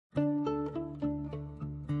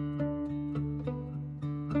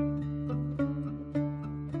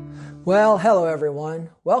Well, hello everyone.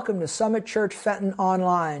 Welcome to Summit Church Fenton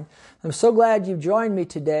Online. I'm so glad you've joined me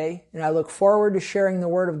today, and I look forward to sharing the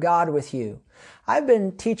Word of God with you. I've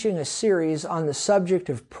been teaching a series on the subject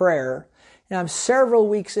of prayer, and I'm several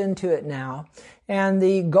weeks into it now. And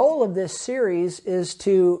the goal of this series is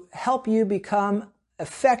to help you become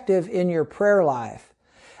effective in your prayer life.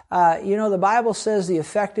 The Bible says the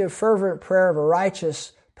effective, fervent prayer of a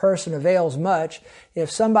righteous person avails much. If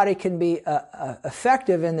somebody can be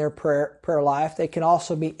effective in their prayer life, they can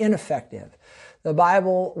also be ineffective. The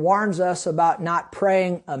Bible warns us about not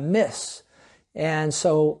praying amiss. And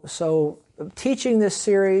so teaching this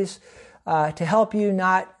series to help you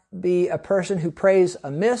not be a person who prays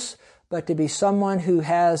amiss, but to be someone who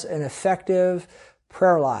has an effective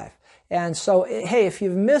prayer life. And so, hey, if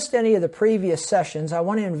you've missed any of the previous sessions, I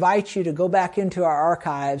want to invite you to go back into our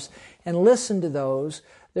archives and listen to those.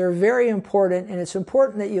 They're very important, and it's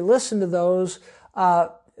important that you listen to those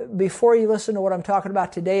before you listen to what I'm talking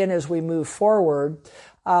about today and as we move forward.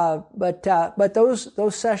 But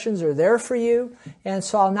those sessions are there for you, and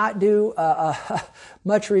so I'll not do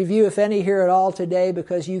much review, if any, here at all today,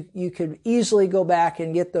 because you could easily go back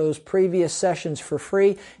and get those previous sessions for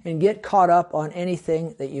free and get caught up on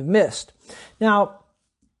anything that you've missed. Now,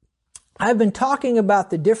 I've been talking about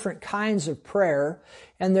the different kinds of prayer,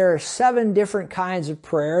 and there are 7 different kinds of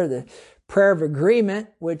prayer. The prayer of agreement,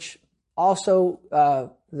 which also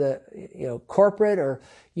corporate or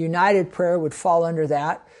united prayer would fall under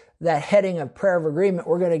that heading of prayer of agreement.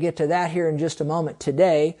 We're going to get to that here in just a moment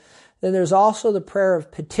today. Then there's also the prayer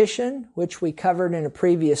of petition, which we covered in a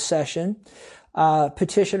previous session.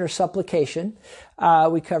 Petition or supplication.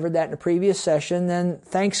 We covered that in a previous session. Then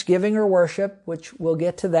thanksgiving or worship, which we'll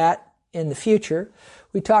get to that in the future.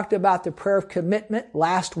 We talked about the prayer of commitment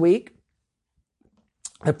last week.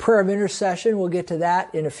 The prayer of intercession, we'll get to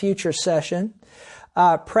that in a future session.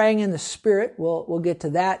 Praying in the Spirit, we'll get to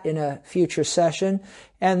that in a future session.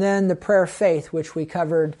 And then the prayer of faith, which we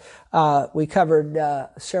covered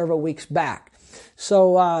several weeks back.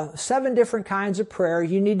 So 7 different kinds of prayer.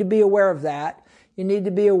 You need to be aware of that. You need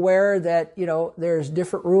to be aware that, there's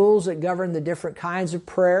different rules that govern the different kinds of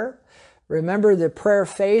prayer. Remember, the prayer of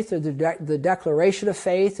faith or the declaration of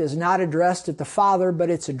faith is not addressed at the Father, but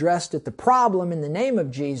it's addressed at the problem in the name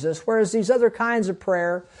of Jesus, whereas these other kinds of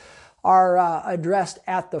prayer are addressed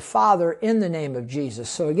at the Father in the name of Jesus.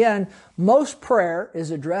 So again, most prayer is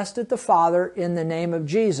addressed at the Father in the name of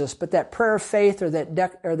Jesus, but that prayer of faith or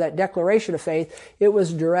that declaration of faith, it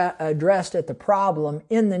was addressed at the problem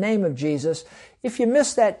in the name of Jesus. If you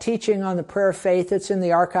missed that teaching on the prayer of faith, it's in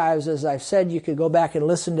the archives. As I've said, you could go back and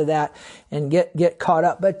listen to that and get caught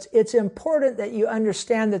up. But it's important that you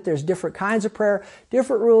understand that there's different kinds of prayer,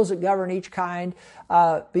 different rules that govern each kind,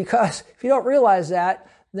 because if you don't realize that,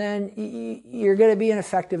 then you're going to be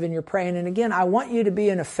ineffective in your praying. And again, I want you to be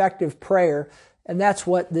an effective prayer, and that's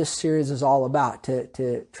what this series is all about,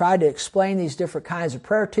 to try to explain these different kinds of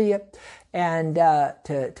prayer to you, and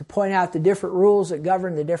to point out the different rules that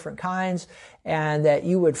govern the different kinds, and that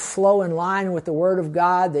you would flow in line with the Word of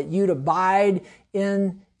God, that you'd abide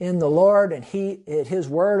in the Lord, and His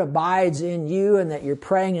Word abides in you, and that you're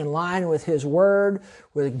praying in line with His Word,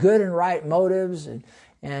 with good and right motives,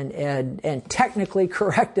 and technically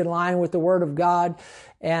correct in line with the Word of God.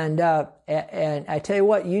 And I tell you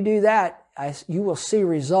what, you do that, you will see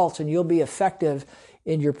results, and you'll be effective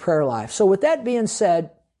in your prayer life. So with that being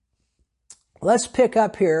said, let's pick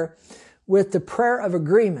up here with the prayer of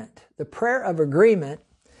agreement. The prayer of agreement.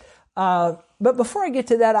 But before I get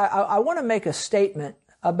to that, I want to make a statement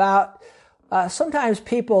about, sometimes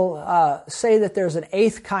people say that there's an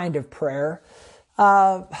 8th kind of prayer.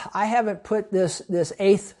 I haven't put this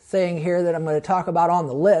 8th thing here that I'm going to talk about on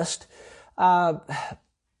the list, but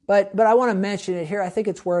I want to mention it here. I think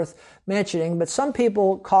it's worth mentioning. But some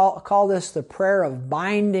people call this the prayer of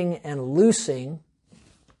binding and loosing.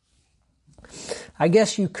 I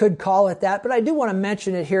guess you could call it that, but I do want to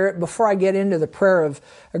mention it here before I get into the prayer of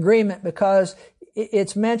agreement, because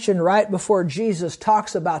it's mentioned right before Jesus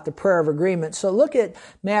talks about the prayer of agreement. So look at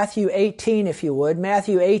Matthew 18, if you would.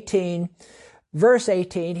 Matthew 18. Verse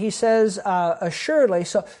 18, he says, assuredly,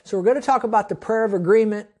 so we're going to talk about the prayer of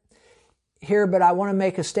agreement here, but I want to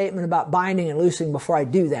make a statement about binding and loosing before I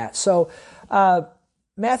do that. So,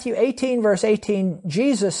 Matthew 18, verse 18,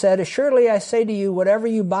 Jesus said, assuredly I say to you, whatever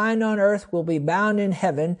you bind on earth will be bound in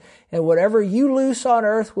heaven, and whatever you loose on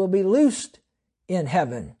earth will be loosed in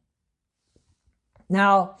heaven.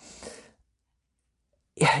 Now,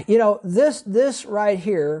 this right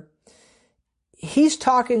here, he's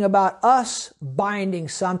talking about us binding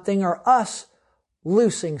something or us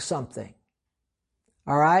loosing something.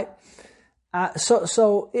 All right?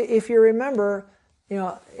 So if you remember,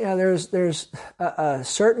 there's a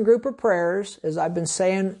certain group of prayers, as I've been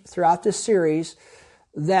saying throughout this series,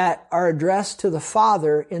 that are addressed to the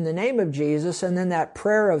Father in the name of Jesus, and then that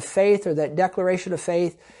prayer of faith or that declaration of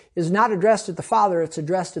faith is not addressed at the Father, it's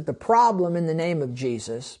addressed at the problem in the name of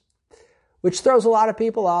Jesus, which throws a lot of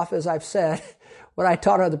people off, as I've said, when I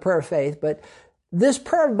taught on the prayer of faith. But this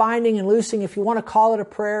prayer of binding and loosing, if you want to call it a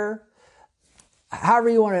prayer, however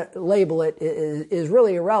you want to label it, is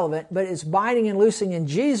really irrelevant, but it's binding and loosing. And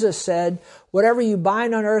Jesus said, whatever you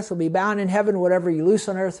bind on earth will be bound in heaven, whatever you loose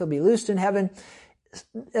on earth will be loosed in heaven.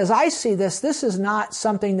 As I see this is not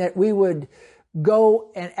something that we would go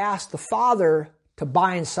and ask the Father to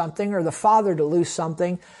bind something or the Father to loose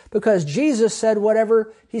something, because Jesus said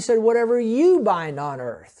whatever you bind on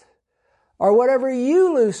earth, or whatever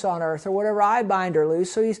you loose on earth, or whatever I bind or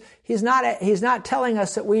loose. So he's not telling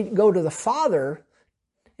us that we go to the Father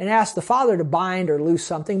and ask the Father to bind or loose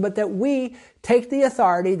something, but that we take the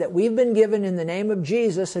authority that we've been given in the name of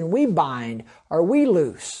Jesus and we bind or we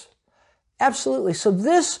loose. Absolutely. So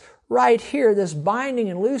this right here, this binding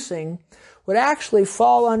and loosing, would actually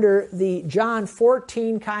fall under the John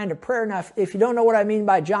 14 kind of prayer. Now, if you don't know what I mean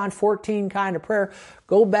by John 14 kind of prayer,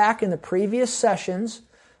 go back in the previous sessions.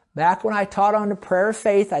 Back when I taught on the prayer of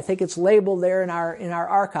faith, I think it's labeled there in our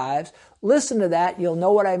archives. Listen to that. You'll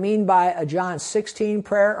know what I mean by a John 16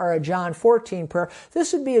 prayer or a John 14 prayer.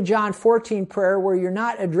 This would be a John 14 prayer where you're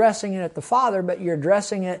not addressing it at the Father, but you're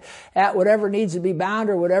addressing it at whatever needs to be bound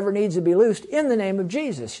or whatever needs to be loosed in the name of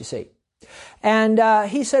Jesus, you see. And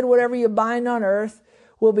he said, whatever you bind on earth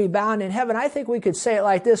will be bound in heaven. I think we could say it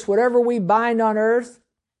like this: whatever we bind on earth,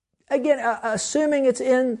 again, assuming it's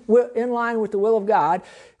in line with the will of God,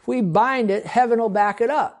 if we bind it, heaven will back it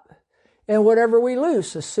up. And whatever we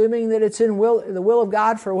loose, assuming that it's in the will of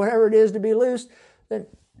God for whatever it is to be loosed, then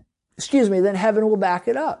heaven will back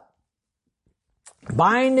it up.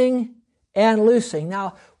 Binding and loosing.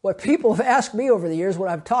 Now, what people have asked me over the years when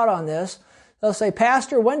I've taught on this, they'll say,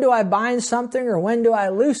 Pastor, when do I bind something or when do I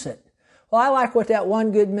loose it? Well, I like what that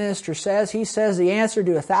one good minister says. He says the answer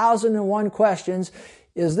to 1,001 questions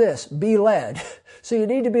is this: be led. So you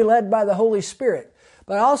need to be led by the Holy Spirit.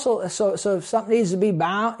 But also, so if something needs to be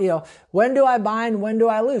bound, when do I bind, when do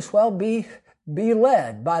I loose? Well, be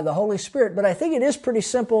led by the Holy Spirit. But I think it is pretty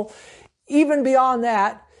simple. Even beyond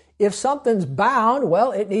that, if something's bound,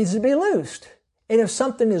 well, it needs to be loosed. And if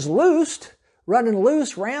something is loosed, running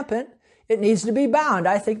loose, rampant, it needs to be bound.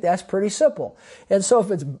 I think that's pretty simple. And so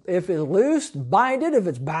if it's loosed, bind it. If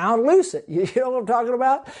it's bound, loose it. You know what I'm talking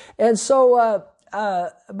about? And so, I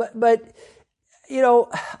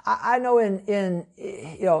know in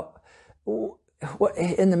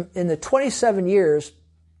the 27 years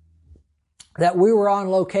that we were on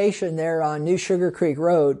location there on New Sugar Creek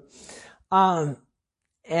Road, and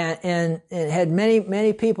had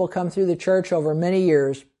many people come through the church over many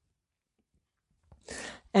years.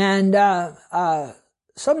 And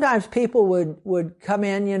sometimes people would come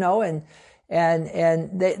in,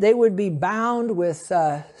 and they would be bound with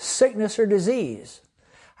sickness or disease.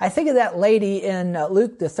 I think of that lady in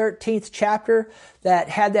Luke, the 13th chapter, that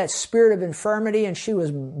had that spirit of infirmity, and she was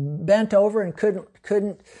bent over and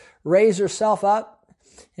couldn't raise herself up.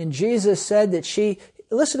 And Jesus said that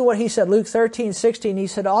listen to what he said, Luke 13:16. He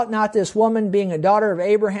said, ought not this woman, being a daughter of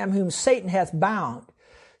Abraham, whom Satan hath bound?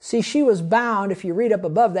 See, she was bound, if you read up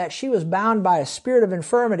above that, she was bound by a spirit of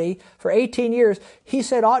infirmity for 18 years. He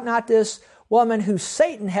said, ought not this woman who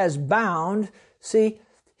Satan has bound, see,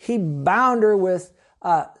 he bound her with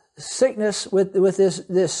sickness, with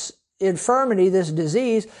this infirmity, this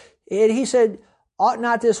disease. And he said, ought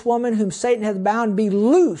not this woman whom Satan hath bound be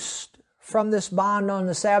loosed from this bond on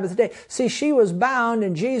the Sabbath day? See, she was bound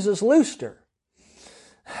and Jesus loosed her.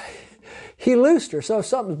 He loosed her. So if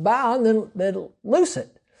something's bound, then loose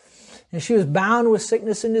it. And she was bound with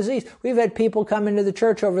sickness and disease. We've had people come into the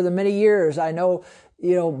church over the many years, I know,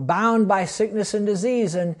 bound by sickness and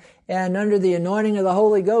disease, and under the anointing of the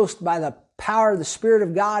Holy Ghost, by the power of the Spirit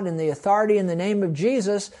of God and the authority in the name of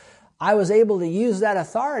Jesus, I was able to use that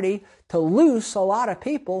authority to loose a lot of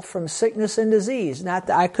people from sickness and disease. Not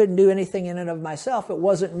that I couldn't do anything in and of myself. It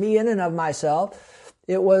wasn't me in and of myself.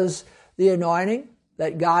 It was the anointing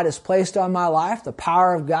that God has placed on my life, the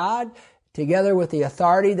power of God, together with the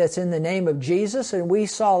authority that's in the name of Jesus. And we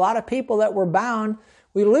saw a lot of people that were bound.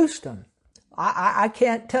 We loosed them. I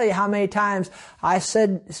can't tell you how many times I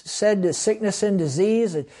said to sickness and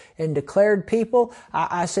disease and declared people,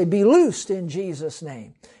 I say, be loosed in Jesus'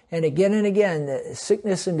 name. And again, the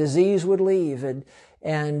sickness and disease would leave.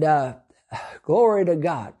 And glory to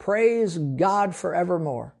God. Praise God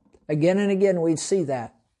forevermore. Again and again, we'd see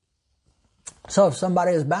that. So if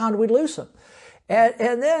somebody is bound, we'd loose them.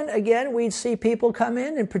 And then again, we'd see people come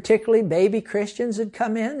in, and particularly baby Christians would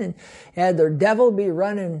come in, and their devil would be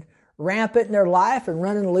running rampant in their life and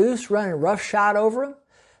running loose, running roughshod over them.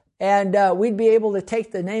 And we'd be able to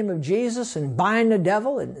take the name of Jesus and bind the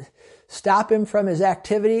devil and stop him from his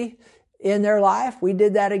activity in their life. We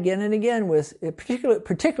did that again and again with,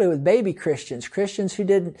 particularly with baby Christians who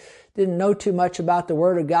didn't know too much about the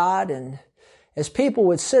Word of God. And as people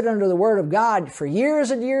would sit under the Word of God for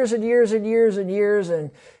years and years and years and years and years,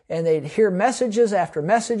 and they'd hear messages after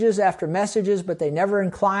messages after messages, but they never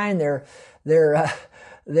inclined their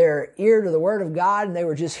ear to the Word of God, and they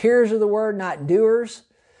were just hearers of the Word, not doers.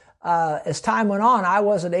 As time went on,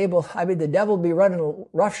 the devil would be running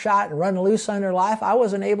roughshod and running loose on their life. I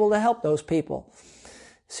wasn't able to help those people.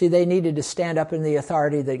 See, they needed to stand up in the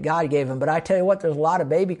authority that God gave them. But I tell you what, there's a lot of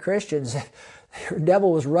baby Christians. The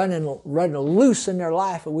devil was running loose in their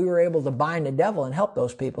life, and we were able to bind the devil and help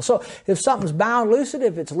those people. So if something's bound, loose it.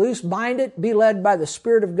 If it's loose, bind it. Be led by the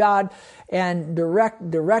Spirit of God, and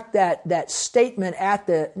direct that statement at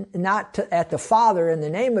the Father in the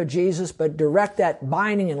name of Jesus, but direct that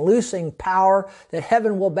binding and loosing power that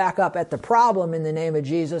heaven will back up at the problem in the name of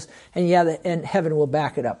Jesus, and heaven will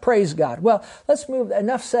back it up. Praise God. Well, let's move.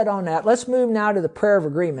 Enough said on that. Let's move now to the prayer of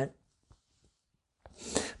agreement.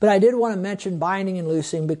 But I did want to mention binding and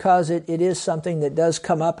loosing because it is something that does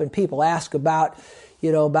come up and people ask about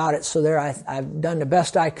it. So there I've done the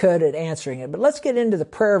best I could at answering it. But let's get into the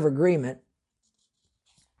prayer of agreement.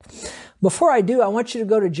 Before I do, I want you to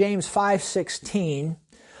go to James 5:16.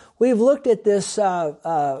 We've looked at this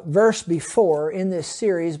verse before in this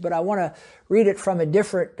series, but I want to read it from a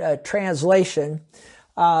different translation.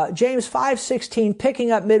 James 5:16, picking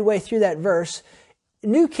up midway through that verse,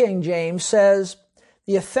 New King James says,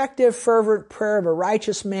 "The effective, fervent prayer of a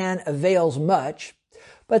righteous man avails much."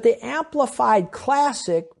 But the Amplified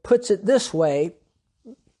Classic puts it this way: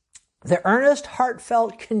 "The earnest,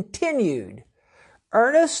 heartfelt, continued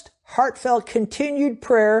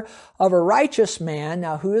prayer of a righteous man."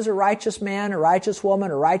 Now, who is a righteous man, a righteous woman,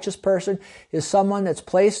 a righteous person? Is someone that's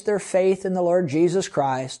placed their faith in the Lord Jesus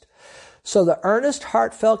Christ. So the earnest,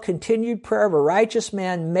 heartfelt, continued prayer of a righteous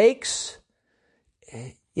man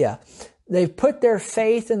they've put their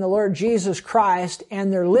faith in the Lord Jesus Christ,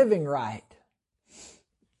 and they're living right.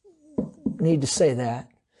 Need to say that.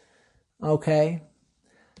 Okay.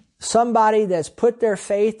 Somebody that's put their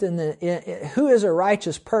faith who is a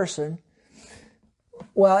righteous person?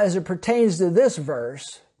 Well, as it pertains to this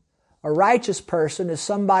verse, a righteous person is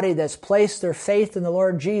somebody that's placed their faith in the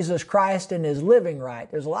Lord Jesus Christ and is living right.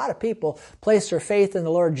 There's a lot of people place their faith in the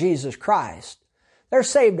Lord Jesus Christ. They're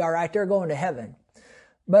saved, all right. They're going to heaven.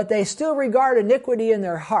 But they still regard iniquity in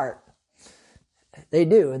their heart. They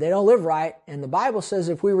do. They don't live right. And the Bible says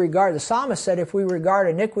the psalmist said, if we regard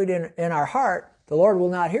iniquity in our heart, the Lord will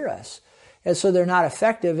not hear us. And so they're not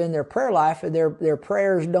effective in their prayer life, and their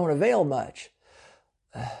prayers don't avail much.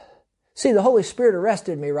 See, the Holy Spirit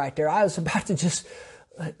arrested me right there. I was about to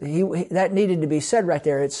that needed to be said right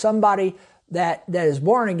there. It's somebody that is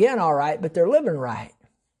born again, all right, but they're living right.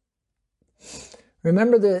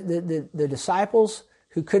 Remember the disciples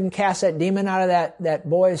who couldn't cast that demon out of that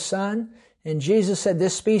boy's son? And Jesus said,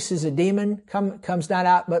 this species of demon comes not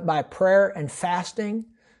out but by prayer and fasting,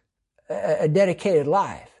 a dedicated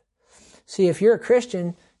life. See, if you're a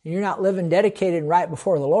Christian and you're not living dedicated and right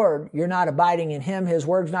before the Lord, you're not abiding in Him, His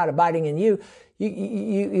Word's not abiding in you,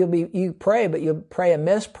 you pray, but you'll pray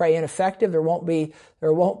amiss, pray ineffective. There won't be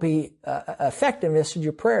effectiveness in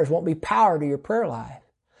your prayers, won't be power to your prayer life.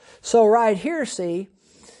 So right here, see,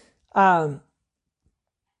 the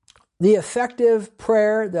effective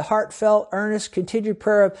prayer, the heartfelt, earnest, continued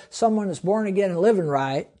prayer of someone that's born again and living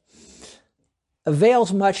right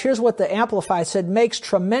avails much. Here's what the Amplified said: makes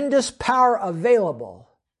tremendous power available,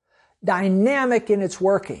 dynamic in its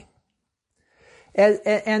working.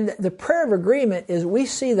 And the prayer of agreement is, we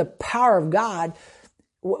see the power of God.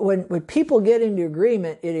 When people get into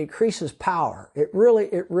agreement, it increases power. It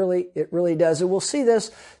really does. And we'll see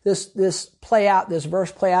this verse play out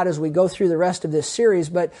as we go through the rest of this series.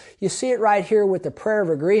 But you see it right here with the prayer of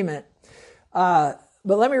agreement. But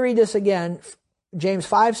let me read this again. James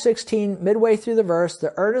 5:16, midway through the verse: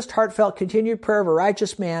 the earnest, heartfelt, continued prayer of a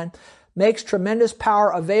righteous man makes tremendous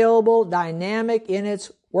power available, dynamic in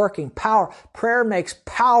its working. Power. Prayer makes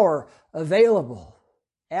power available.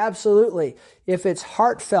 Absolutely. If it's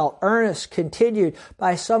heartfelt, earnest, continued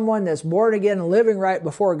by someone that's born again and living right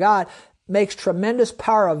before God, makes tremendous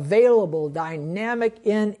power available, dynamic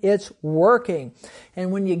in its working.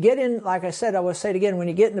 And when you get in, like I said, I will say it again, when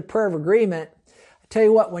you get in the prayer of agreement, I tell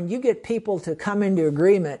you what, when you get people to come into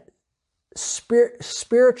agreement,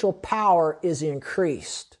 spiritual power is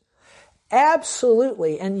increased.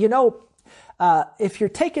 Absolutely. And if you're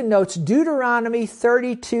taking notes, Deuteronomy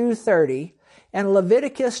 32:30 and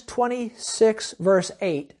Leviticus 26 verse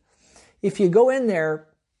 8, if you go in there,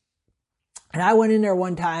 and I went in there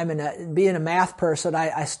one time, and being a math person,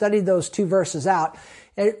 I studied those two verses out.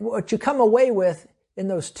 And what you come away with in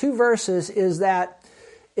those two verses is that,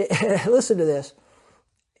 listen to this,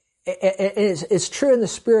 it's true in the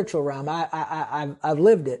spiritual realm. I've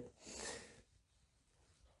lived it.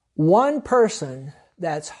 One person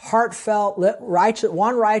that's heartfelt, righteous,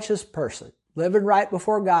 one righteous person, living right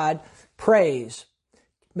before God, prays,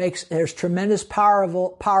 there's tremendous power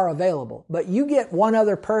available. But you get one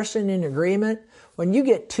other person in agreement. When you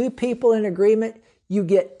get two people in agreement, you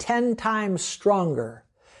get 10 times stronger.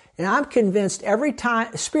 And I'm convinced every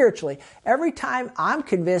time I'm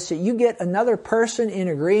convinced that you get another person in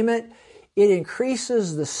agreement, it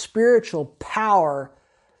increases the spiritual power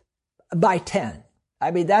by 10.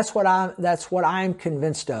 I mean, that's what I'm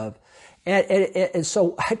convinced of. And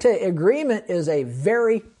so I tell you, agreement is a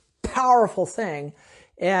very powerful thing.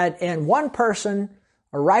 And one person,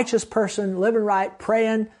 a righteous person, living right,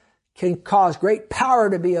 praying, can cause great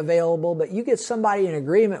power to be available, but you get somebody in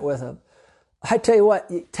agreement with them, I tell you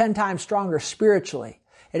what, 10 times stronger spiritually.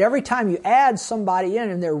 And every time you add somebody in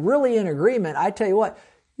and they're really in agreement, I tell you what,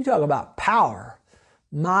 you talk about power.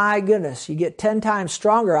 My goodness, you get 10 times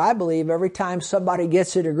stronger, I believe, every time somebody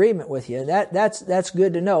gets in agreement with you. That's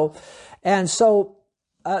good to know. And so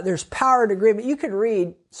there's power in agreement. You could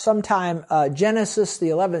read sometime Genesis, the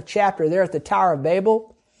 11th chapter, there at the Tower of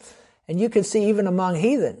Babel, and you can see even among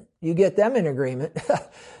heathen, you get them in agreement.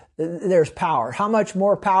 There's power. How much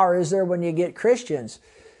more power is there when you get Christians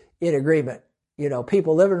in agreement?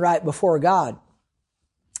 People living right before God.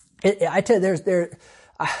 I tell you,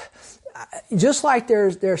 just like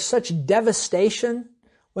there's such devastation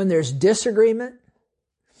when there's disagreement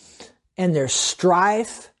and there's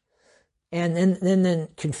strife, and then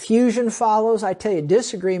confusion follows. I tell you,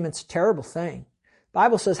 disagreement's a terrible thing. The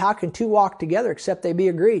Bible says, how can two walk together except they be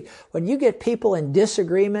agreed? When you get people in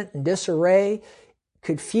disagreement and disarray,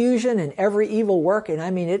 confusion and every evil work, and I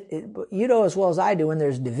mean, you know as well as I do, when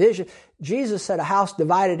there's division. Jesus said a house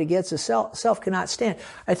divided against itself cannot stand.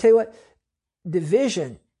 I tell you what,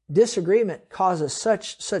 division, disagreement causes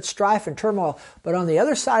such strife and turmoil. But on the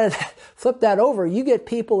other side of that, flip that over, you get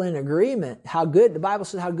people in agreement. How good, the Bible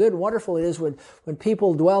says how good and wonderful it is when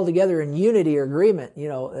people dwell together in unity or agreement.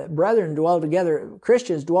 Brethren dwell together,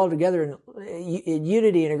 Christians dwell together in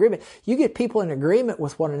unity and agreement. You get people in agreement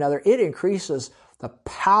with one another, it increases the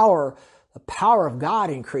power of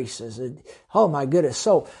God increases. Oh my goodness.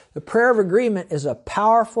 So the prayer of agreement is a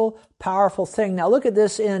powerful, powerful thing. Now look at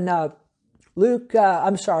this in Luke,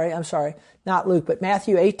 not Luke, but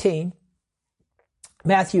Matthew 18.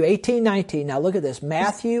 Matthew 18:19. Now look at this.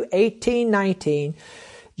 Matthew 18:19.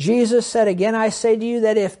 Jesus said, again, I say to you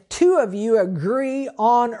that if two of you agree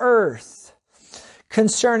on earth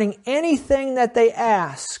concerning anything that they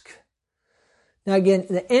ask. Now again,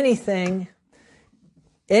 anything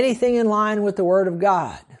in line with the Word of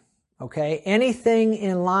God. Okay? Anything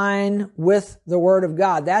in line with the Word of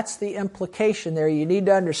God. That's the implication there. You need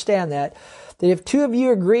to understand that if two of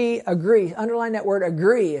you agree, underline that word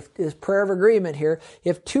agree, if is prayer of agreement here.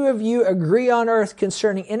 If two of you agree on earth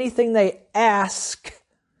concerning anything they ask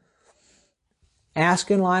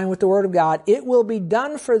in line with the Word of God, it will be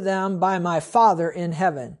done for them by my Father in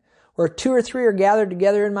heaven. Where two or three are gathered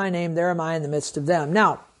together in my name, there am I in the midst of them.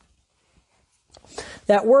 Now,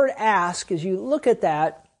 that word ask, as you look at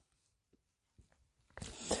that,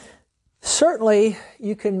 certainly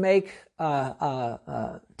you can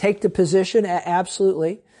take the position,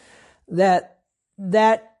 absolutely, that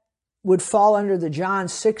would fall under the John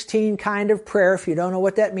 16 kind of prayer. If you don't know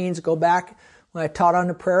what that means, go back when I taught on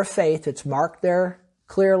the prayer of faith. It's marked there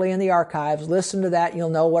clearly in the archives. Listen to that. You'll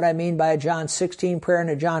know what I mean by a John 16 prayer and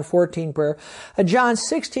a John 14 prayer. A John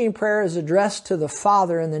 16 prayer is addressed to the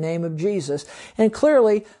Father in the name of Jesus. And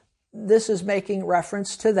clearly, this is making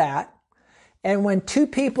reference to that. And when two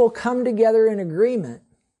people come together in agreement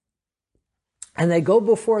and they go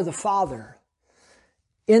before the Father,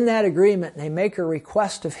 in that agreement, they make a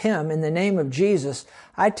request of Him in the name of Jesus,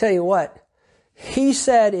 I tell you what, He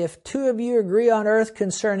said, if two of you agree on earth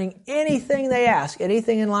concerning anything they ask,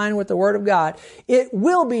 anything in line with the Word of God, it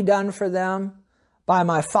will be done for them by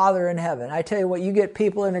my Father in heaven. I tell you what, you get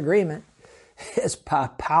people in agreement, it's a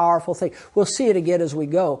powerful thing. We'll see it again as we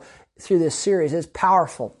go through this series. It's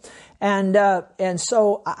powerful. And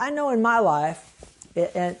so I know in my life,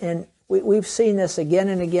 and we've seen this again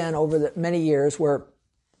and again over the many years where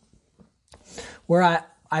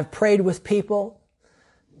I've prayed with people,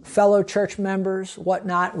 fellow church members,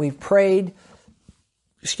 whatnot. We've prayed,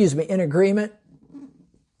 in agreement,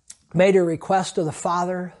 made a request to the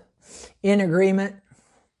Father in agreement.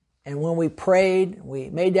 And when we prayed, we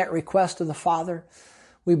made that request to the Father.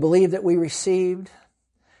 We believed that we received.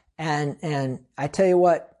 And I tell you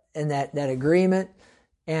what, in that agreement,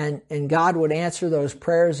 and God would answer those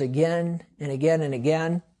prayers again and again and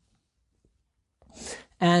again.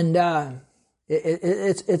 And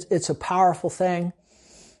it's a powerful thing.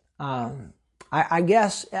 I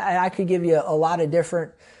guess I could give you a lot of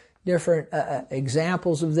different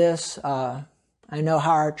examples of this. I know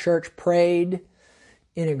how our church prayed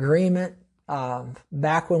in agreement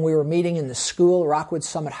back when we were meeting in the school, Rockwood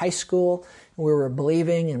Summit High School. We were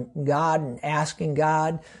believing in God and asking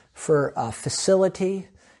God for a facility.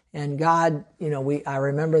 And God, I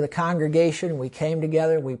remember the congregation, we came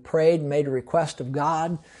together, we prayed and made a request of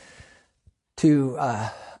God to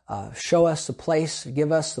show us the place,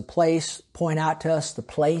 give us the place, point out to us the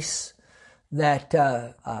place that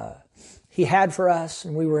He had for us,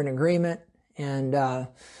 and we were in agreement. And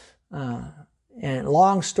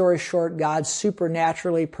long story short, God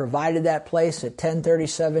supernaturally provided that place at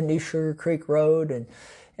 1037 New Sugar Creek Road, and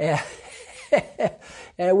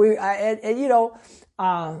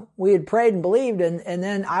we had prayed and believed, and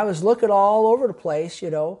then I was looking all over the place, I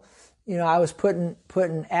was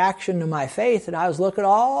putting action to my faith, and I was looking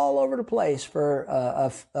all over the place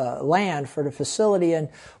for land for the facility. And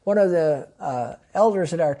one of the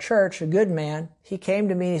elders at our church, a good man, he came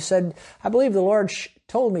to me and he said, "I believe the Lord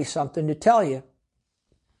told me something to tell you."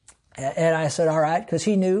 And I said, "All right," because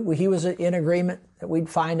he knew he was in agreement that we'd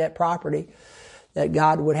find that property that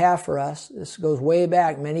God would have for us. This goes way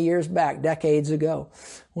back, many years back, decades ago,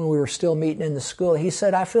 when we were still meeting in the school. He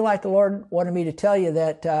said, "I feel like the Lord wanted me to tell you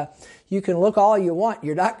that you can look all you want.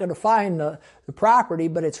 You're not going to find the property,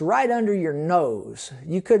 but it's right under your nose.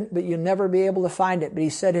 But you'll never be able to find it." But he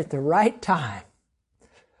said, at the right time,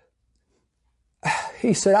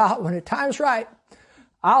 he said, "When the time's right,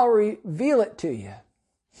 I'll reveal it to you."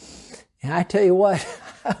 And I tell you what,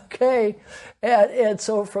 okay. And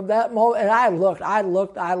so from that moment, and I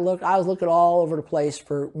was looking all over the place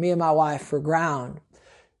for me and my wife for ground,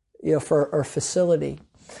 for our facility.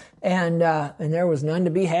 And there was none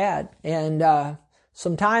to be had. And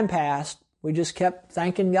some time passed. We just kept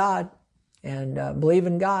thanking God and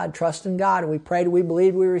believing God, trusting God. And we prayed, we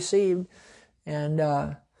believed, we received. And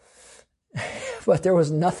but there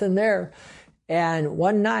was nothing there. And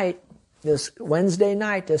one night, this Wednesday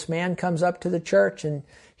night, this man comes up to the church, and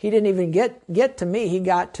he didn't even get to me. He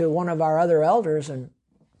got to one of our other elders and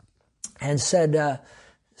said,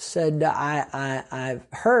 I've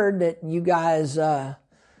heard that you guys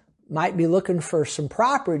might be looking for some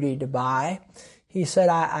property to buy. He said,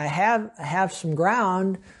 I have some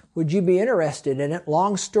ground. Would you be interested in it?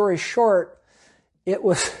 Long story short, it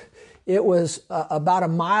was about a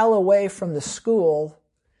mile away from the school.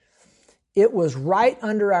 It was right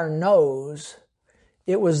under our nose.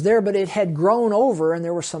 It was there, but it had grown over, and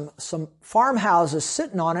there were some farmhouses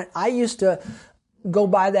sitting on it. I used to go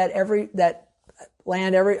by that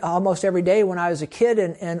land almost every day when I was a kid,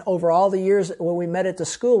 and over all the years when we met at the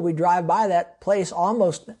school, we drive by that place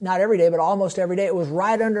almost, not every day, but almost every day. It was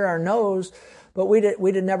right under our nose, but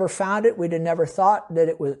we'd never found it. We'd never thought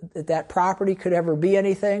that that property could ever be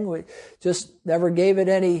anything. We just never gave it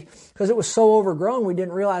any, because it was so overgrown, we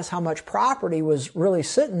didn't realize how much property was really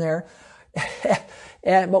sitting there.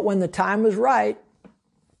 But when the time was right,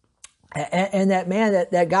 and that man,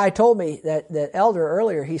 that guy told me, that elder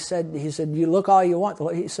earlier, he said, you look all you want.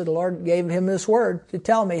 He said the Lord gave him this word to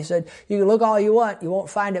tell me. He said, you can look all you want, you won't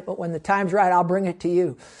find it, but when the time's right, I'll bring it to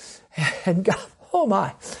you. And God, oh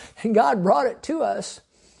my, and God brought it to us.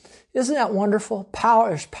 Isn't that wonderful?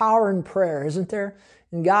 There's power in prayer, isn't there?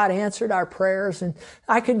 And God answered our prayers. And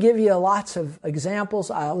I could give you lots of examples.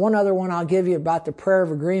 One other one I'll give you about the prayer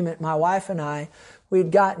of agreement. My wife and I,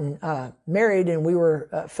 we'd gotten married, and we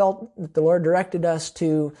felt that the Lord directed us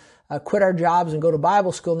to quit our jobs and go to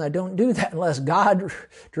Bible school. Now, don't do that unless God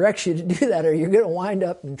directs you to do that, or you're going to wind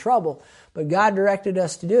up in trouble. But God directed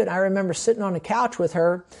us to do it. I remember sitting on the couch with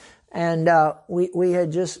her, and we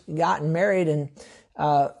had just gotten married, and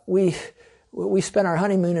we spent our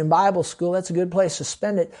honeymoon in Bible school. That's a good place to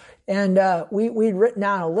spend it. And we'd written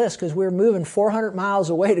down a list, because we were moving 400 miles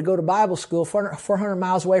away to go to Bible school, 400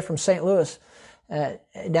 miles away from St. Louis,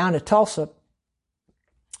 down to Tulsa.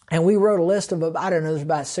 And we wrote a list of, I don't know, there's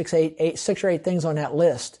about six or eight things on that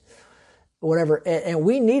list, whatever. And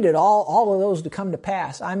we needed all of those to come to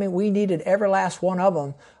pass. I mean, we needed every last one of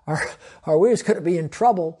them, or we was going to be in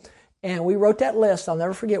trouble. And we wrote that list. I'll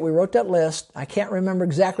never forget. We wrote that list. I can't remember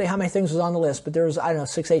exactly how many things was on the list, but there was, I don't know,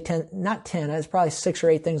 6, 8, 10, not 10. There's probably 6 or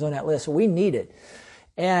 8 things on that list that we needed.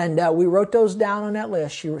 And we wrote those down on that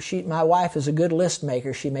list. My wife is a good list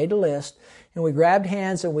maker. She made a list, and we grabbed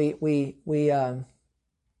hands and we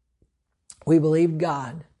believed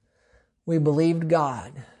God. We believed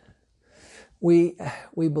God. We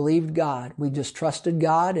believed God. We just trusted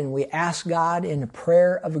God, and we asked God in a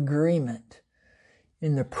prayer of agreement.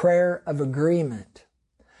 In the prayer of agreement.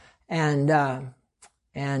 And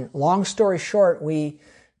long story short, we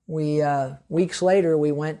weeks later,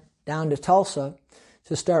 we went down to Tulsa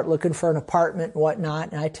to start looking for an apartment and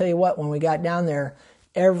whatnot. And I tell you what, when we got down there,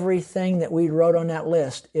 everything that we wrote on that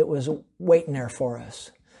list, it was waiting there for us.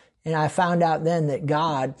 And I found out then that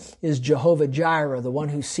God is Jehovah Jireh, the one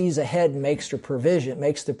who sees ahead and makes the provision.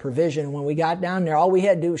 And when we got down there, all we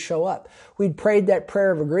had to do was show up. We'd prayed that prayer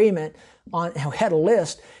of agreement we had a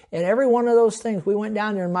list, and every one of those things, we went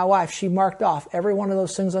down there, and my wife, she marked off every one of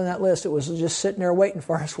those things on that list. It was just sitting there waiting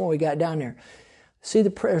for us when we got down there. See,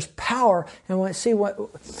 there's power, and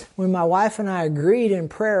when my wife and I agreed in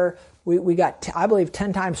prayer, we got, I believe,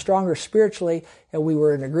 10 times stronger spiritually, and we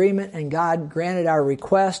were in agreement, and God granted our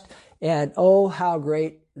request, and oh, how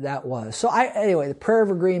great that was. So anyway, the prayer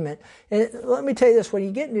of agreement. And let me tell you this, when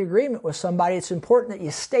you get into agreement with somebody, it's important that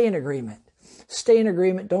you stay in agreement. Stay in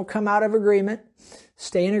agreement. Don't come out of agreement.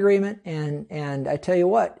 Stay in agreement. And I tell you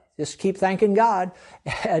what, just keep thanking God.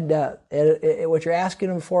 And what you're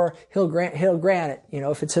asking Him for, He'll grant it,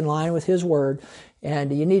 if it's in line with His Word.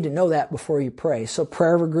 And you need to know that before you pray. So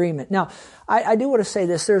prayer of agreement. Now, I do want to say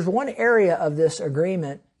this. There's one area of this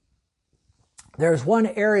agreement. There's one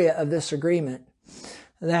area of this agreement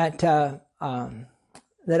that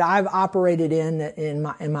I've operated in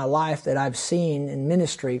my life, that I've seen in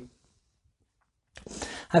ministry.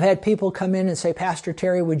 I've had people come in and say, Pastor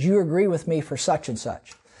Terry, would you agree with me for such and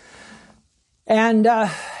such? And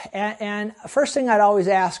first thing I'd always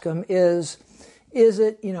ask them is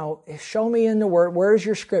it, show me in the Word, where's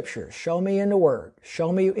your scriptures? Show me in the Word.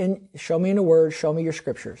 Show me in the Word, show me your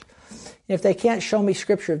scriptures. If they can't show me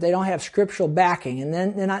scripture, if they don't have scriptural backing, and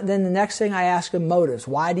then the next thing I ask them, motives.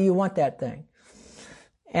 Why do you want that thing?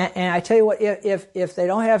 And I tell you what, if they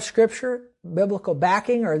don't have scripture, biblical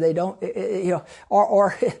backing, or they don't,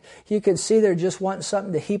 or you can see they're just wanting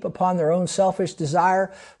something to heap upon their own selfish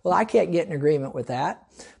desire, well, I can't get in agreement with that.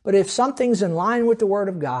 But if something's in line with the Word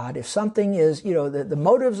of God, if something is, the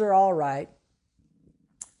motives are all right,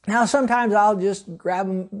 now sometimes I'll just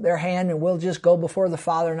grab their hand and we'll just go before the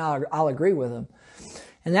Father and I'll agree with them.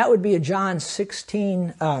 And that would be a John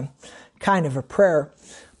 16 kind of a prayer.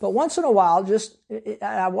 But once in a while,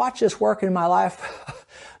 I watch this work in my life.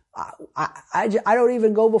 I don't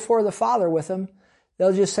even go before the Father with them.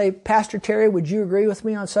 They'll just say, Pastor Terry, would you agree with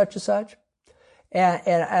me on such and such?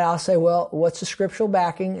 And I'll say, well, what's the scriptural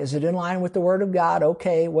backing? Is it in line with the Word of God?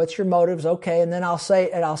 Okay. What's your motives? Okay. And then I'll say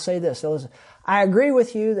this. I agree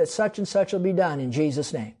with you that such and such will be done in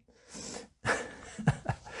Jesus' name.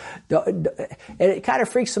 And it kind of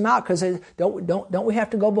freaks them out because don't we have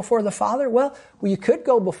to go before the Father? Well, you could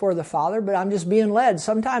go before the Father, but I'm just being led.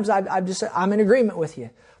 Sometimes I'm in agreement with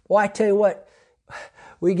you. Well, I tell you what,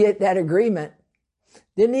 we get that agreement.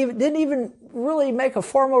 Didn't even really make a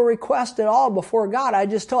formal request at all before God. I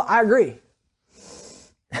just told, I agree.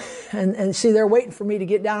 And see, they're waiting for me to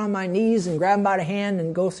get down on my knees and grab them by the hand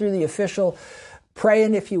and go through the official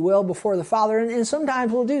praying, if you will, before the Father. And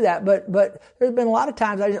sometimes we'll do that. But there's been a lot of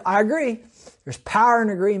times I agree. There's power in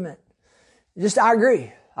agreement. I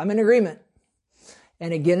agree. I'm in agreement.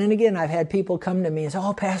 And again, I've had people come to me and say,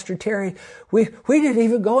 oh, Pastor Terry, we didn't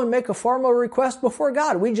even go and make a formal request before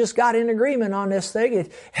God. We just got in agreement on this thing and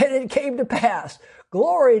it came to pass.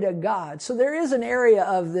 Glory to God. So there is an area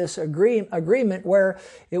of this agreement where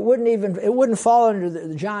it wouldn't fall under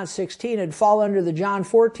the John 16. It'd fall under the John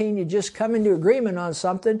 14. You just come into agreement on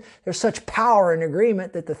something. There's such power in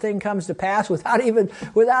agreement that the thing comes to pass without even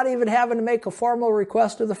having to make a formal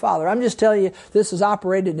request to the Father. I'm just telling you, this has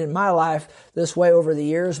operated in my life this way over the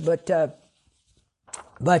years, but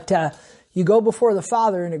you go before the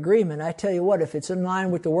Father in agreement. I tell you what, if it's in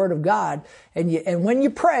line with the Word of God, and when you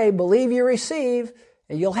pray, believe you receive,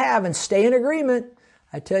 and you'll have, and stay in agreement,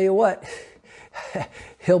 I tell you what,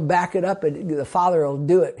 He'll back it up, and the Father will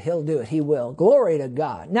do it. He'll do it. He will. Glory to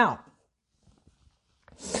God. Now,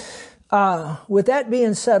 with that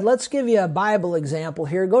being said, let's give you a Bible example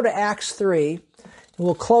here. Go to Acts 3, and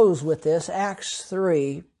we'll close with this. Acts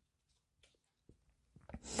 3,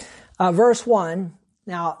 verse 1.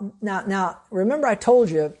 Now, remember I told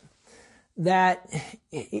you that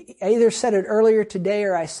I either said it earlier today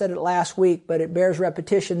or I said it last week, but it bears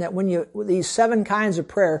repetition, that these 7 kinds of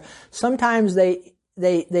prayer, sometimes they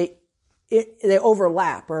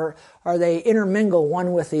overlap or they intermingle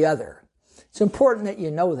one with the other. It's important that you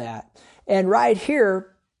know that. And right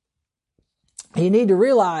here, you need to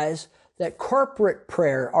realize that corporate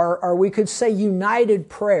prayer, or we could say united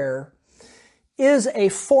prayer, is a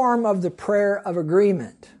form of the prayer of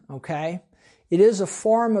agreement, okay? It is a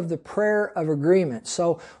form of the prayer of agreement.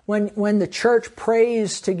 So when the church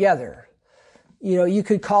prays together, you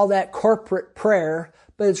could call that corporate prayer,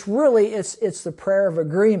 but it's the prayer of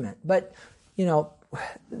agreement. But,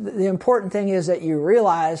 the important thing is that you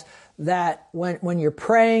realize that when you're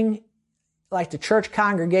praying, like the church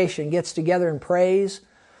congregation gets together and prays,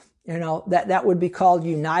 that would be called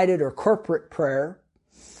united or corporate prayer.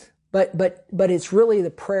 But it's really the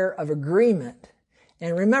prayer of agreement.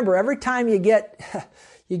 And remember, every time you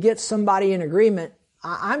get somebody in agreement,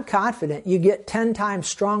 I'm confident you get 10 times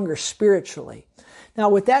stronger spiritually. Now,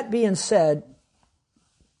 with that being said,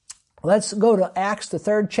 let's go to Acts, the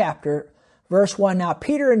 3rd chapter, verse 1. Now,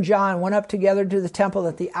 Peter and John went up together to the temple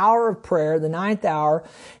at the hour of prayer, the 9th hour,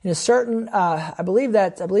 in a certain, I believe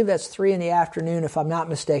that's 3 PM, if I'm not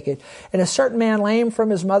mistaken. And a certain man lame from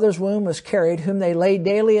his mother's womb was carried, whom they laid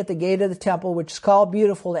daily at the gate of the temple, which is called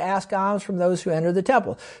Beautiful, to ask alms from those who enter the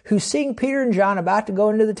temple. Who, seeing Peter and John about to go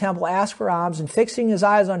into the temple, asked for alms, and fixing his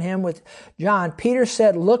eyes on him with John, Peter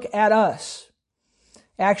said, "Look at us."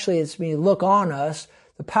 Actually, it's mean, look on us.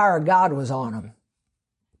 The power of God was on him.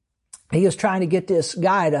 He was trying to get this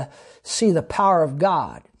guy to see the power of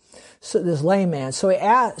God. So this lame man. So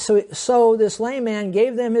this lame man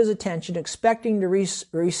gave them his attention, expecting to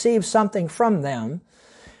receive something from them.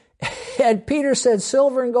 And Peter said,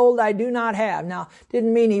 "Silver and gold I do not have." Now,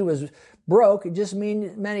 didn't mean he was broke. It just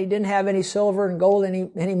meant he didn't have any silver and gold,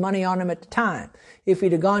 any money on him at the time. If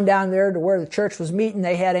he'd have gone down there to where the church was meeting,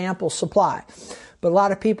 they had ample supply. But a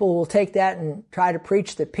lot of people will take that and try to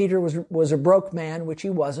preach that Peter was a broke man, which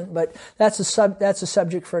he wasn't, but that's a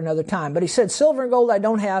subject for another time. But he said, "Silver and gold I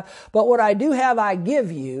don't have, but what I do have I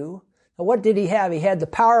give you." Now, what did he have? He had the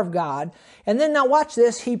power of God. And then now watch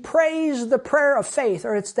this. He prays the prayer of faith,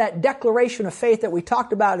 or it's that declaration of faith that we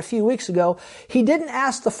talked about a few weeks ago. He didn't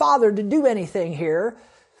ask the Father to do anything here.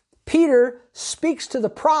 Peter speaks to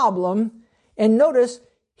the problem, and notice,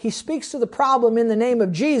 he speaks to the problem in the name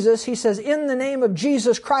of Jesus. He says, "In the name of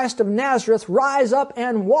Jesus Christ of Nazareth, rise up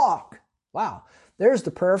and walk." Wow. There's the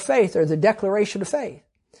prayer of faith, or the declaration of faith.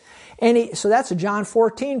 So that's a John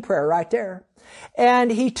 14 prayer right there.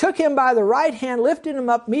 "And he took him by the right hand, lifted him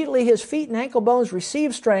up. Immediately his feet and ankle bones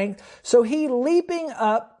received strength. So he, leaping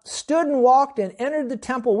up, stood and walked and entered the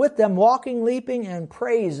temple with them, walking, leaping, and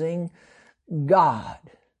praising God."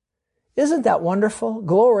 Isn't that wonderful?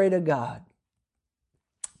 Glory to God.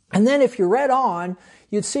 And then if you read on,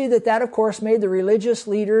 you'd see that of course made the religious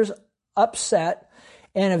leaders upset,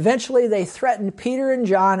 and eventually they threatened Peter and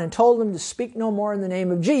John and told them to speak no more in the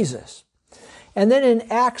name of Jesus. And then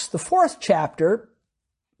in Acts, the 4th chapter,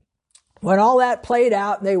 when all that played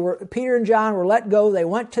out, Peter and John were let go. They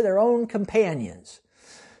went to their own companions.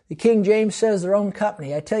 The King James says their own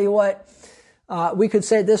company. I tell you what, we could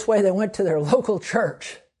say it this way: they went to their local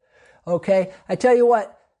church. Okay? I tell you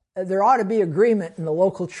what, there ought to be agreement in the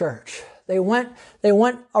local church. They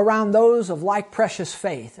went around those of like precious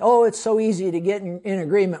faith. Oh, it's so easy to get in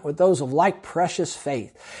agreement with those of like precious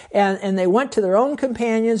faith. And they went to their own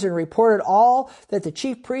companions and reported all that the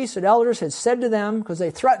chief priests and elders had said to them, because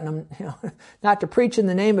they threatened them, not to preach in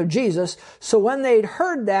the name of Jesus. So when they'd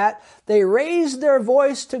heard that, they raised their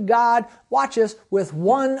voice to God, watch this, with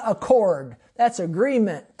one accord. That's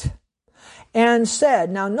agreement. And said,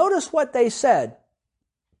 now notice what they said.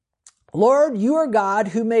 "Lord, you are God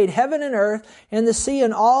who made heaven and earth and the sea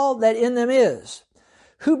and all that in them is,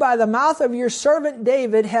 who by the mouth of your servant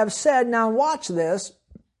David have said," now watch this,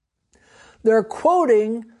 they're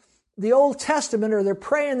quoting the Old Testament, or they're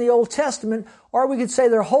praying the Old Testament, or we could say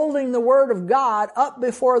they're holding the Word of God up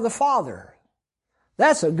before the Father.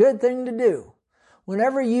 That's a good thing to do.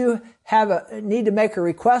 Whenever you need to make a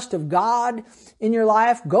request of God in your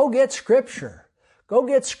life, go get Scripture. Go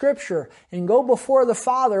get Scripture and go before the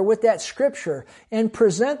Father with that Scripture and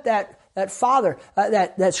present that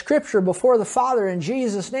Scripture before the Father in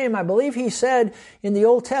Jesus' name. I believe He said in the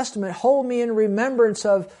Old Testament, "Hold me in remembrance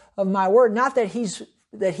of my word." Not that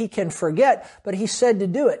He can forget, but He said to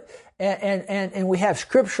do it. and we have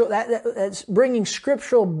scriptural, that's bringing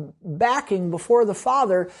scriptural backing before the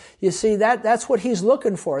Father. You see, that's what He's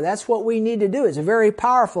looking for. That's what we need to do. It's very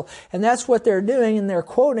powerful. And that's what they're doing, and they're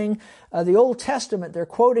quoting the Old Testament. They're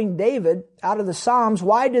quoting David out of the Psalms.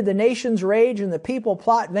 Why did the nations rage and the people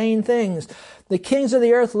plot vain things? The kings of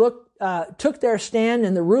the earth took their stand,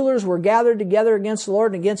 and the rulers were gathered together against the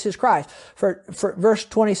Lord and against His Christ. For verse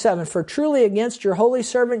 27, for truly against your holy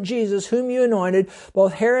servant Jesus, whom you anointed,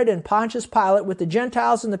 both Herod and Pontius Pilate with the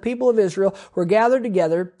Gentiles and the people of Israel were gathered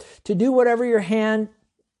together to do whatever your hand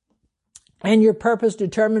and your purpose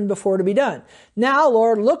determined before to be done. Now,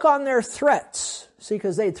 Lord, look on their threats. See,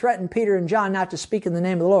 because they threatened Peter and John not to speak in the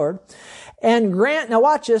name of the Lord. And grant, now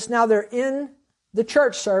watch this, now they're in the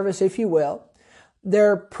church service, if you will.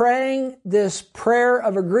 They're praying this prayer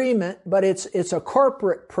of agreement, but it's a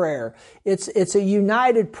corporate prayer. It's a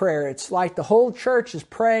united prayer. It's like the whole church is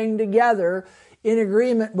praying together in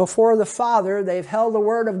agreement before the Father. They've held the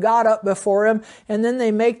Word of God up before Him, and then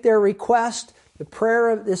they make their request. The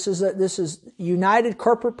prayer of this is united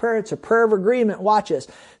corporate prayer. It's a prayer of agreement. Watch this.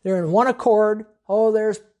 They're in one accord. Oh,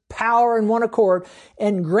 there's power in one accord.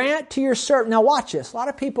 And grant to your servant. Now watch this. A lot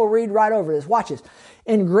of people read right over this. Watch this.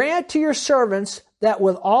 And grant to your servants that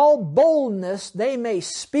with all boldness they may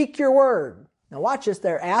speak your word. Now watch this.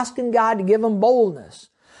 They're asking God to give them boldness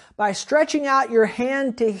by stretching out your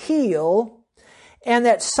hand to heal, and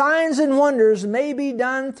that signs and wonders may be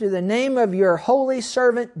done through the name of your holy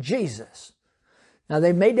servant Jesus. Now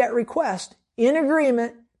they made that request in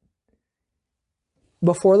agreement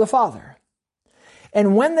before the Father.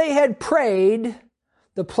 And when they had prayed,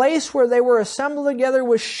 the place where they were assembled together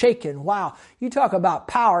was shaken. Wow. You talk about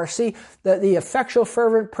power. See, the effectual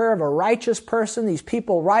fervent prayer of a righteous person, these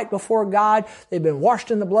people right before God, they've been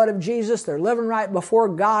washed in the blood of Jesus. They're living right before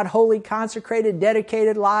God, holy, consecrated,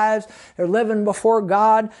 dedicated lives. They're living before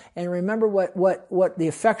God. And remember what the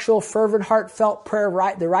effectual fervent heartfelt prayer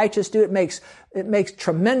the righteous do. It makes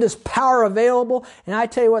tremendous power available. And I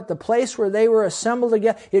tell you what, the place where they were assembled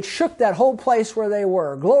together, it shook that whole place where they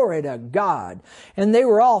were. Glory to God. And they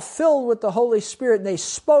were all filled with the Holy Spirit. And they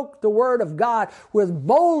spoke the word of God with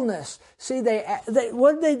boldness. See,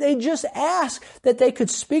 they just asked that they could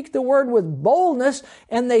speak the word with boldness,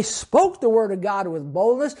 and they spoke the word of God with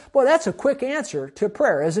boldness. Boy, that's a quick answer to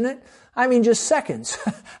prayer, isn't it? I mean, just seconds.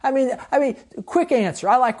 I mean, quick answer.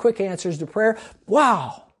 I like quick answers to prayer.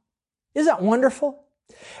 Wow. Isn't that wonderful?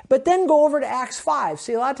 But then go over to Acts 5.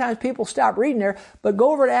 See, a lot of times people stop reading there, but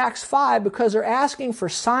go over to Acts 5 because they're asking for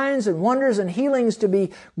signs and wonders and healings to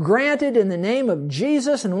be granted in the name of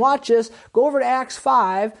Jesus. And watch this. Go over to Acts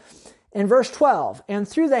 5 and verse 12. And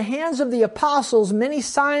through the hands of the apostles, many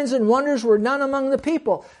signs and wonders were done among the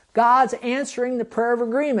people. God's answering the prayer of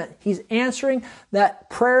agreement. He's answering that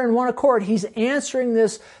prayer in one accord. He's answering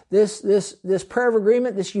this prayer of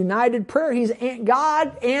agreement, this united prayer.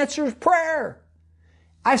 God answers prayer.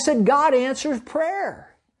 I said God answers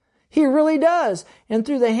prayer. He really does. And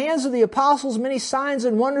through the hands of the apostles, many signs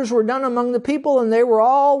and wonders were done among the people, and they were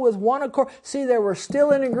all with one accord. See, they were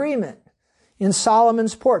still in agreement in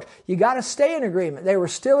Solomon's porch. You got to stay in agreement. They were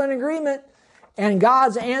still in agreement. And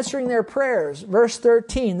God's answering their prayers. Verse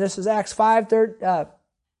 13, this is Acts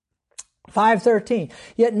 5:13.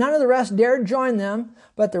 Yet none of the rest dared join them,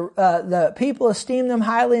 but the people esteemed them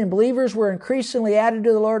highly, and believers were increasingly added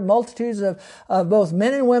to the Lord, multitudes of both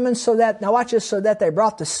men and women, so that they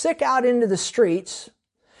brought the sick out into the streets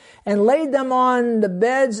and laid them on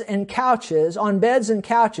beds and couches,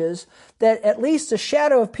 that at least the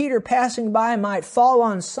shadow of Peter passing by might fall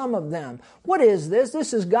on some of them. What is this?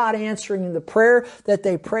 This is God answering the prayer that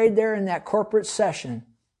they prayed there in that corporate session.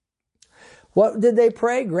 What did they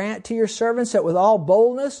pray? Grant to your servants that with all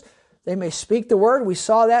boldness they may speak the word. We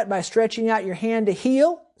saw that by stretching out your hand to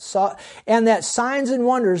heal, and that signs and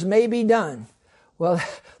wonders may be done. Well,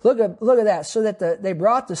 look at that. So that they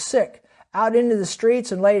brought the sick out into the streets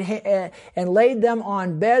and laid them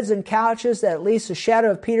on beds and couches, that at least the shadow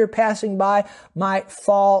of Peter passing by might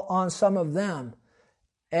fall on some of them.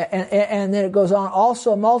 And then it goes on.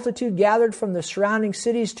 Also a multitude gathered from the surrounding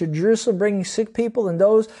cities to Jerusalem, bringing sick people and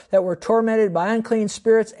those that were tormented by unclean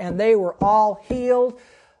spirits, and they were all healed.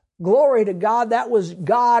 Glory to God. That was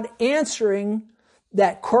God answering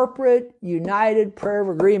that corporate, united prayer of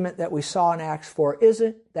agreement that we saw in Acts 4.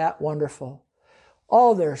 Isn't that wonderful?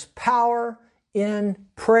 Oh, there's power in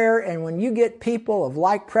prayer. And when you get people of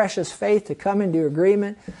like precious faith to come into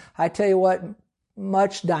agreement, I tell you what,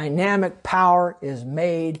 much dynamic power is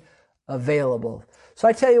made available. So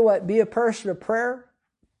I tell you what, be a person of prayer.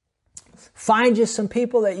 Find you some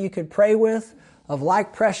people that you could pray with of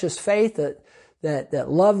like precious faith that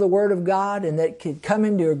love the Word of God and that could come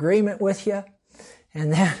into agreement with you.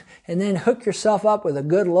 And then hook yourself up with a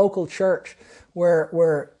good local church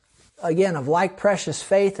where again, of like precious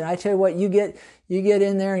faith. And I tell you what, you get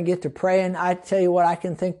in there and get to praying. I tell you what, I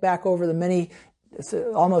can think back over the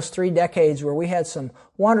almost 3 decades where we had some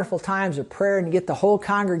wonderful times of prayer and get the whole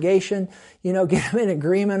congregation, get them in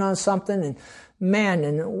agreement on something. And man,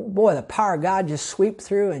 and boy, the power of God just sweep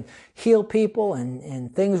through and heal people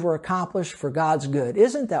and things were accomplished for God's good.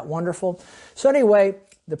 Isn't that wonderful? So anyway,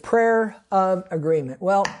 the prayer of agreement.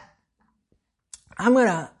 Well, I'm going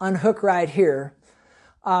to unhook right here.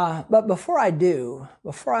 But before I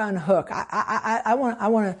unhook, I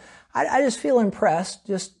just feel impressed.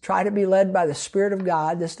 Just try to be led by the Spirit of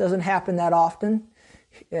God. This doesn't happen that often,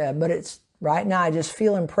 but it's right now. I just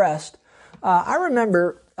feel impressed. I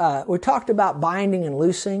remember we talked about binding and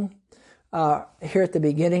loosing here at the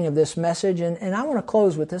beginning of this message, and I want to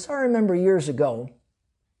close with this. I remember years ago,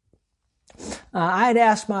 I had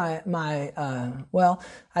asked I'd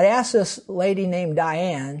asked this lady named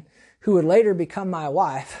Diane, who would later become my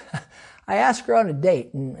wife. I asked her on a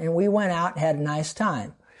date, and we went out and had a nice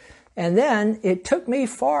time. And then it took me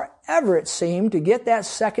forever, it seemed, to get that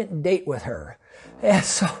second date with her. And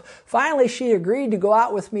so finally she agreed to go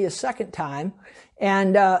out with me a second time.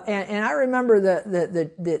 And I remember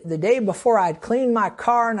the day before I'd cleaned my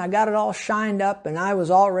car and I got it all shined up and I was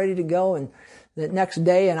all ready to go. And the next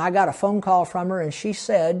day, and I got a phone call from her, and she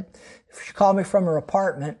called me from her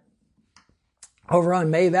apartment over on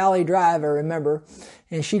May Valley Drive, I remember.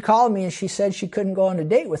 And she called me and she said she couldn't go on a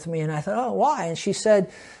date with me. And I thought, oh, why? And she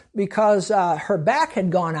said, because her back had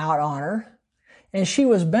gone out on her and she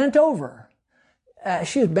was bent over. And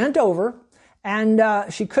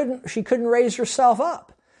she couldn't raise herself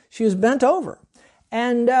up. She was bent over.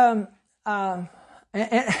 And I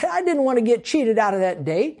didn't want to get cheated out of that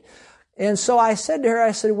date. And so I said to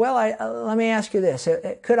her, well, let me ask you this.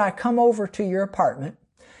 Could I come over to your apartment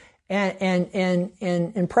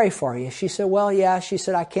and pray for you? She said, well, yeah. She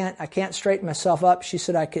said, I can't straighten myself up. She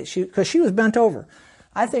said, because she was bent over.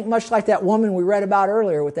 I think much like that woman we read about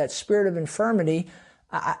earlier with that spirit of infirmity.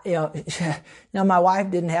 Now my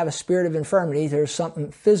wife didn't have a spirit of infirmity. There's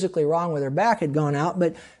something physically wrong with her back had gone out.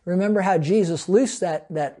 But remember how Jesus loosed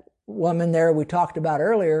that woman there we talked about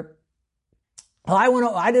earlier. Well,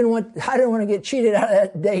 I didn't want to get cheated out of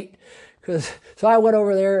that date, so I went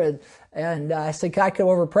over there and I said, I could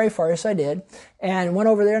over pray for her. Yes, I did, and went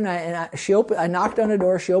over there and I knocked on the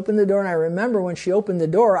door. She opened the door, and I remember when she opened the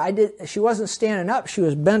door, she wasn't standing up, she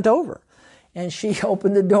was bent over, and she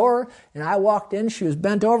opened the door and I walked in. She was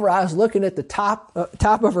bent over. I was looking at the top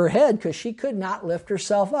of her head because she could not lift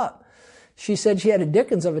herself up. She said she had a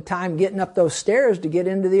dickens of a time getting up those stairs to get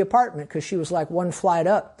into the apartment because she was like one flight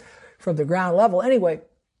up from the ground level. Anyway,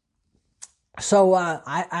 so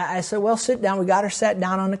I said, well, sit down. We got her sat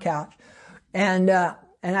down on the couch. And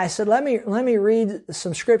I said, let me read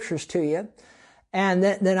some scriptures to you. And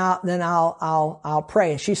then I'll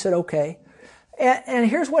pray. And she said, okay. And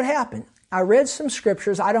here's what happened. I read some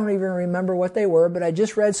scriptures. I don't even remember what they were, but I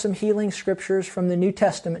just read some healing scriptures from the New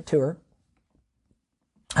Testament to her.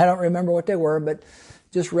 I don't remember what they were, but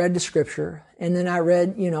just read the scripture. And then I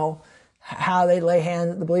read, how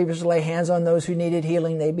the believers lay hands on those who needed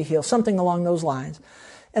healing, they'd be healed. Something along those lines.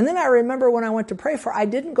 And then I remember when I went to pray for her, I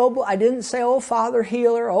didn't say, oh, Father,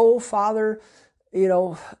 healer, oh, Father, it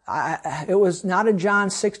was not a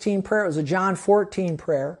John 16 prayer, it was a John 14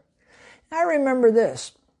 prayer. And I remember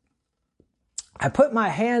this. I put my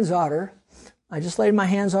hands on her, I just laid my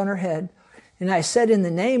hands on her head, and I said, in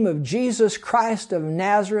the name of Jesus Christ of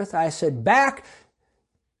Nazareth, I said, back,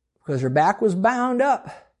 because her back was bound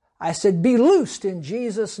up. I said, be loosed in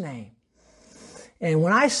Jesus' name. And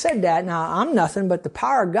when I said that, now I'm nothing, but the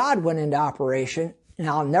power of God went into operation, and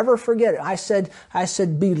I'll never forget it. I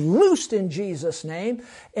said, be loosed in Jesus' name.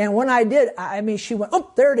 And when I did, she went,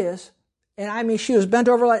 oh, there it is. And she was bent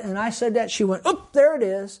over, and I said that, she went, oh, there it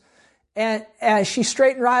is. And she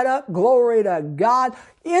straightened right up. Glory to God.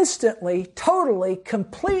 Instantly, totally,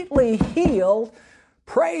 completely healed.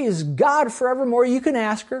 Praise God forevermore. You can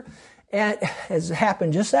ask her. And it has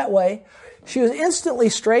happened just that way. She was instantly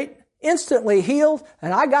straight, instantly healed,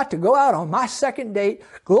 and I got to go out on my second date.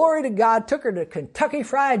 Glory to God. Took her to Kentucky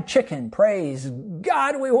Fried Chicken. Praise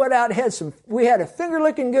God. We went out, we had a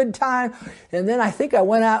finger-licking good time, and then I think I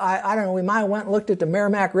went out, I don't know, we might have went and looked at the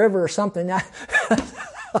Merrimack River or something.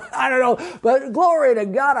 I don't know, but glory to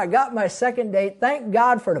God, I got my second date. Thank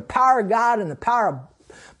God for the power of God and the power of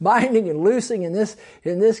binding and loosing. In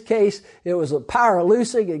this case, it was the power of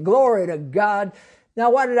loosing, and glory to God.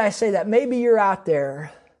 Now, why did I say that? Maybe you're out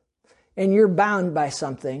there and you're bound by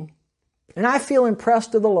something and I feel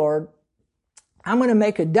impressed of the Lord, I'm going to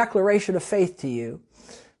make a declaration of faith to you.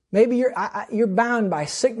 Maybe you're bound by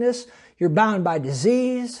sickness, you're bound by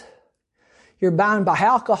disease, you're bound by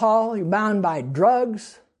alcohol, you're bound by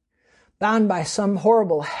drugs, bound by some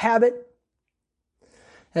horrible habit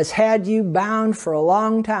that's had you bound for a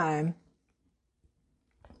long time.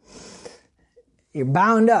 You're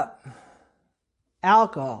bound up.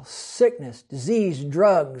 Alcohol, sickness, disease,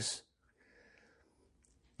 drugs.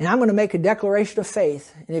 And I'm going to make a declaration of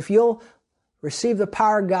faith. And if you'll receive the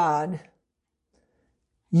power of God,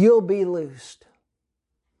 you'll be loosed.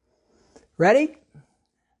 Ready?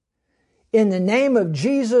 In the name of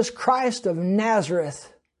Jesus Christ of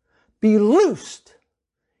Nazareth, be loosed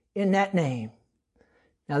in that name.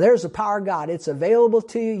 Now there's the power of God. It's available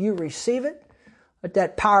to you. You receive it. Let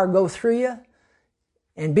that power go through you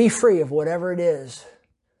and be free of whatever it is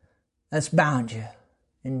that's bound you,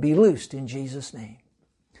 and be loosed in Jesus' name.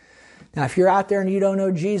 Now if you're out there and you don't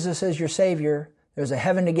know Jesus as your Savior, there's a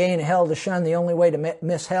heaven to gain, a hell to shun. The only way to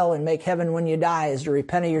miss hell and make heaven when you die is to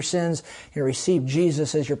repent of your sins and receive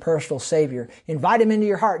Jesus as your personal Savior. Invite Him into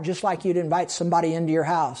your heart just like you'd invite somebody into your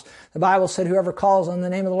house. The Bible said whoever calls on the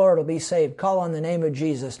name of the Lord will be saved. Call on the name of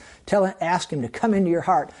Jesus. Ask Him to come into your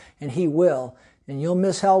heart, and He will. And you'll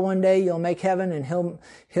miss hell one day, you'll make heaven, and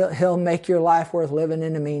He'll make your life worth living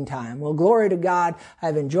in the meantime. Well, glory to God.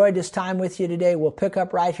 I've enjoyed this time with you today. We'll pick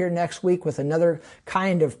up right here next week with another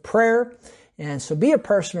kind of prayer. And so be a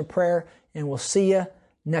person of prayer, and we'll see you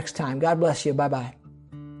next time. God bless you. Bye-bye.